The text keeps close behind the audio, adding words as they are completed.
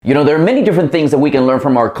There are many different things that we can learn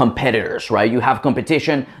from our competitors, right? You have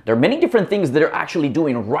competition. There are many different things that they're actually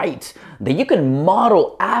doing right that you can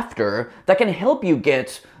model after that can help you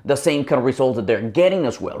get the same kind of results that they're getting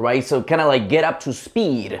as well, right? So kind of like get up to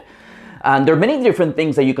speed. And there are many different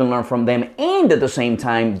things that you can learn from them. And at the same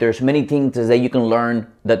time, there's many things that you can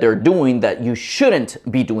learn that they're doing that you shouldn't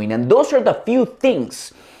be doing. And those are the few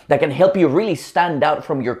things that can help you really stand out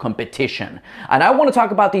from your competition. And I want to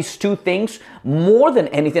talk about these two things. More than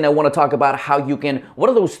anything, I want to talk about what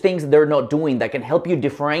are those things they're not doing that can help you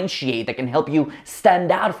differentiate, that can help you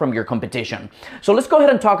stand out from your competition. So let's go ahead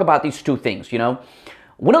and talk about these two things,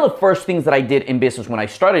 One of the first things that I did in business when I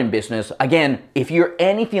started in business, again, if you're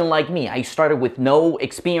anything like me, I started with no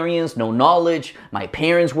experience, no knowledge. My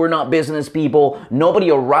parents were not business people.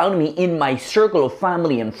 Nobody around me in my circle of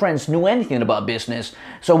family and friends knew anything about business.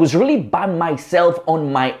 So I was really by myself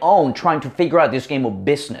on my own trying to figure out this game of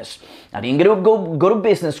business. I didn't get to go to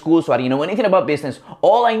business school, so I didn't know anything about business.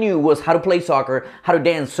 All I knew was how to play soccer, how to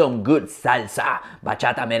dance some good salsa,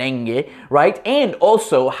 bachata, merengue, right? And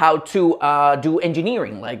also how to do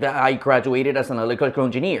engineering. Like that, I graduated as an electrical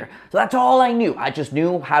engineer. So that's all I knew. I just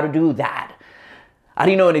knew how to do that. I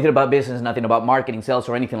didn't know anything about business, nothing about marketing, sales,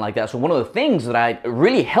 or anything like that. So one of the things that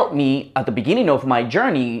really helped me at the beginning of my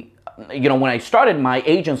journey, when I started my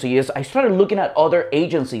agency, is I started looking at other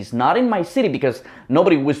agencies, not in my city because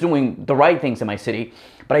nobody was doing the right things in my city,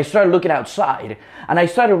 but I started looking outside and I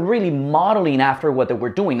started really modeling after what they were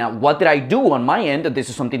doing. Now, what did I do on my end? This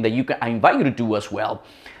is something that I invite you to do as well.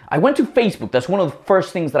 I went to Facebook. That's one of the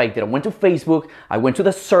first things that I did. I went to Facebook, I went to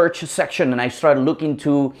the search section and I started looking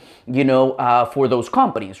to, for those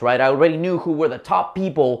companies, right? I already knew who were the top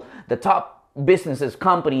people, the top businesses,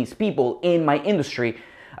 companies, people in my industry.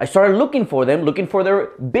 I started looking for them, looking for their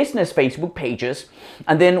business Facebook pages.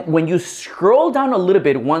 And then when you scroll down a little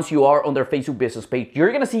bit, once you are on their Facebook business page, you're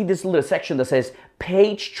going to see this little section that says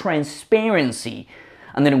page transparency.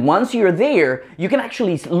 And then once you're there, you can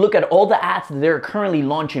actually look at all the ads that they're currently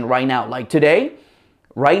launching right now. Like today,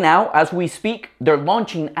 right now, as we speak, they're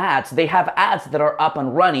launching ads. They have ads that are up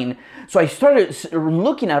and running. So I started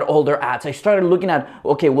looking at all their ads. I started looking at,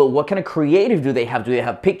 okay, well, what kind of creative do they have? Do they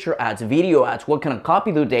have picture ads, video ads? What kind of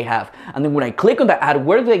copy do they have? And then when I click on the ad,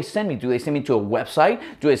 where do they send me? Do they send me to a website?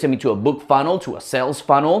 Do they send me to a book funnel, to a sales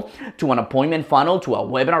funnel, to an appointment funnel, to a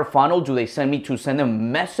webinar funnel? Do they send them a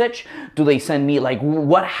message? Do they send me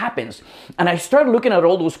what happens? And I started looking at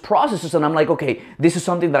all those processes and I'm like, okay, this is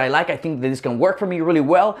something that I like. I think that this can work for me really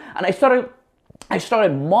well. And I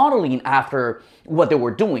started modeling after what they were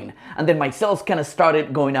doing. And then my sales kind of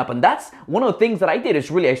started going up. And that's one of the things that I did is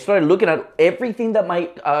really, I started looking at everything that my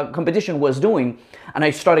competition was doing. And I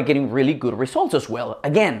started getting really good results as well.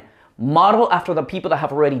 Again, model after the people that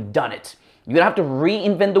have already done it. You don't have to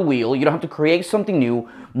reinvent the wheel. You don't have to create something new.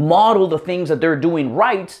 Model the things that they're doing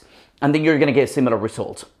right. And then you're going to get similar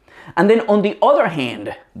results. And then on the other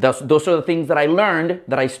hand, those are the things that I learned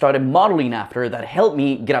that I started modeling after that helped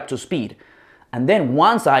me get up to speed. And then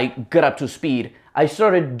once I got up to speed, I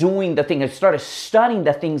started doing the thing. I started studying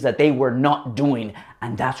the things that they were not doing.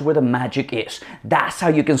 And that's where the magic is. That's how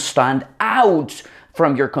you can stand out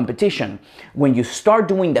from your competition. When you start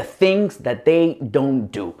doing the things that they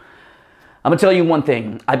don't do. I'm gonna tell you one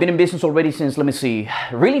thing. I've been in business already since,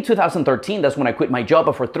 really 2013. That's when I quit my job.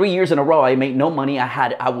 But for 3 years in a row, I made no money.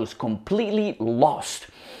 I was completely lost.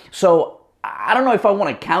 So I don't know if I want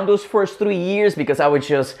to count those first 3 years because I was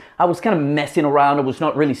kind of messing around. I was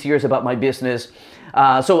not really serious about my business.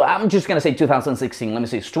 So I'm just gonna say 2016. Let me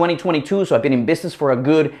see, it's 2022. So I've been in business for a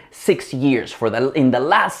good 6 years. In the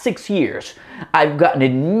last 6 years, I've gotten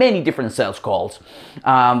in many different sales calls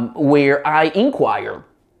where I inquire.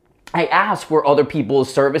 I ask for other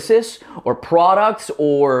people's services or products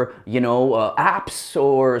or, apps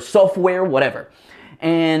or software, whatever.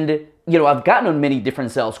 And, I've gotten on many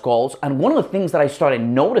different sales calls. And one of the things that I started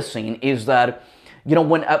noticing is that,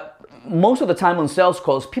 when most of the time on sales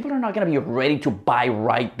calls, people are not going to be ready to buy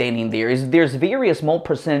right then and there. There's very small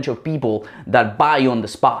percentage of people that buy on the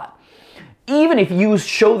spot. Even if you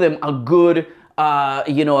show them a good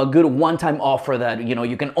one-time offer that,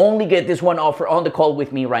 you can only get this one offer on the call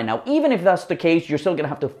with me right now. Even if that's the case, you're still going to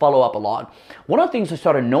have to follow up a lot. One of the things I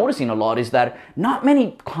started noticing a lot is that not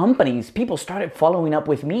many people started following up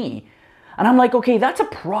with me. And I'm like, okay, that's a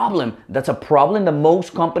problem. That's a problem that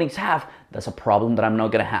most companies have. That's a problem that I'm not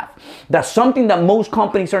going to have. That's something that most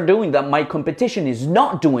companies are doing that my competition is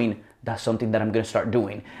not doing. That's something that I'm going to start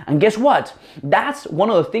doing. And guess what? That's one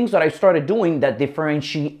of the things that I started doing that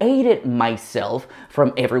differentiated myself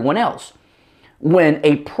from everyone else. When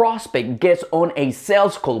a prospect gets on a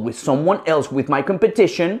sales call with someone else, with my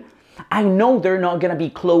competition, I know they're not going to be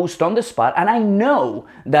closed on the spot, and I know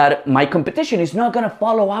that my competition is not going to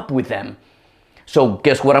follow up with them. So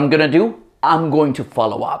guess what I'm going to do? I'm going to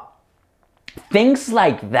follow up. Things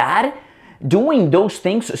like that, doing those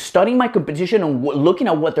things, studying my competition and looking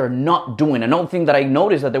at what they're not doing. Another thing that I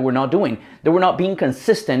noticed that they were not doing, they were not being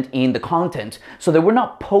consistent in the content. So they were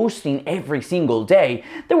not posting every single day.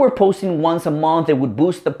 They were posting once a month. They would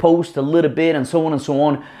boost the post a little bit and so on and so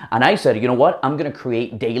on. And I said, you know what? I'm going to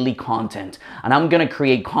create daily content, and I'm going to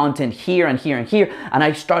create content here and here and here. And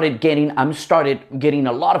I started getting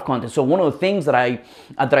a lot of content. So one of the things that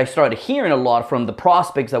I started hearing a lot from the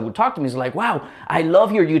prospects that would talk to me is like, wow, I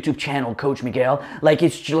love your YouTube channel, Coach Miguel. Like,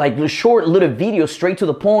 it's like the short little videos, straight to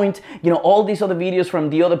the point. You know, all these other videos from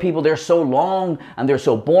the other people, they're so long and they're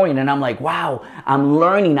so boring. And I'm like, wow, I'm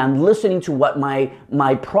learning, I'm listening to what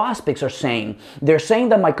my prospects are saying. They're saying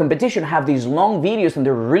that my competition have these long videos and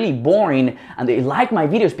they're really boring, and they like my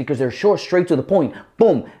videos because they're short, straight to the point.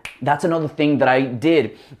 Boom. That's another thing that I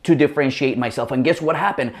did to differentiate myself. And guess what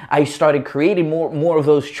happened? I started creating more of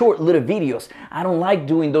those short little videos. I don't like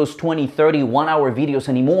doing those 20, 30, 1 hour videos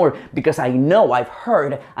anymore, because I know, I've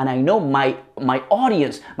heard, and I know my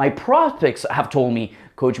audience, my prospects have told me,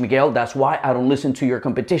 Coach Miguel, that's why I don't listen to your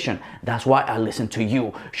competition. That's why I listen to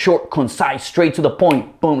you. Short, concise, straight to the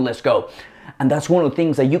point. Boom, let's go. And that's one of the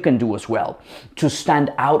things that you can do as well to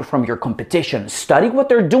stand out from your competition. Study what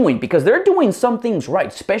they're doing, because they're doing some things right,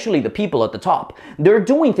 especially the people at the top. They're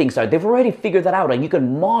doing things right. They've already figured that out, and you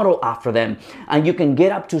can model after them, and you can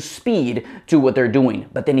get up to speed to what they're doing.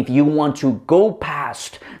 But then if you want to go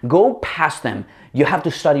past them, you have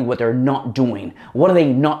to study what they're not doing. What are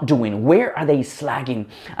they not doing? Where are they slacking?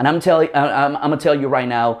 And I'm gonna tell you right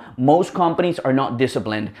now, most companies are not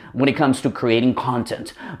disciplined when it comes to creating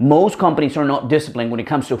content. Most companies are not disciplined when it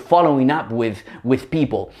comes to following up with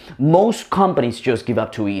people. Most companies just give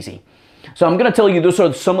up too easy. So I'm gonna tell you, those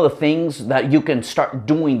are some of the things that you can start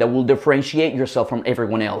doing that will differentiate yourself from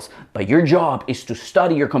everyone else. But your job is to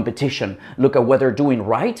study your competition, look at what they're doing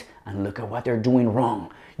right, and look at what they're doing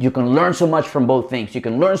wrong. You can learn so much from both things. You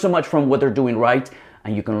can learn so much from what they're doing right,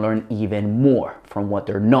 and you can learn even more from what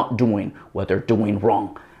they're not doing, what they're doing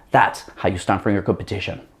wrong. That's how you stand from your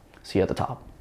competition. See you at the top.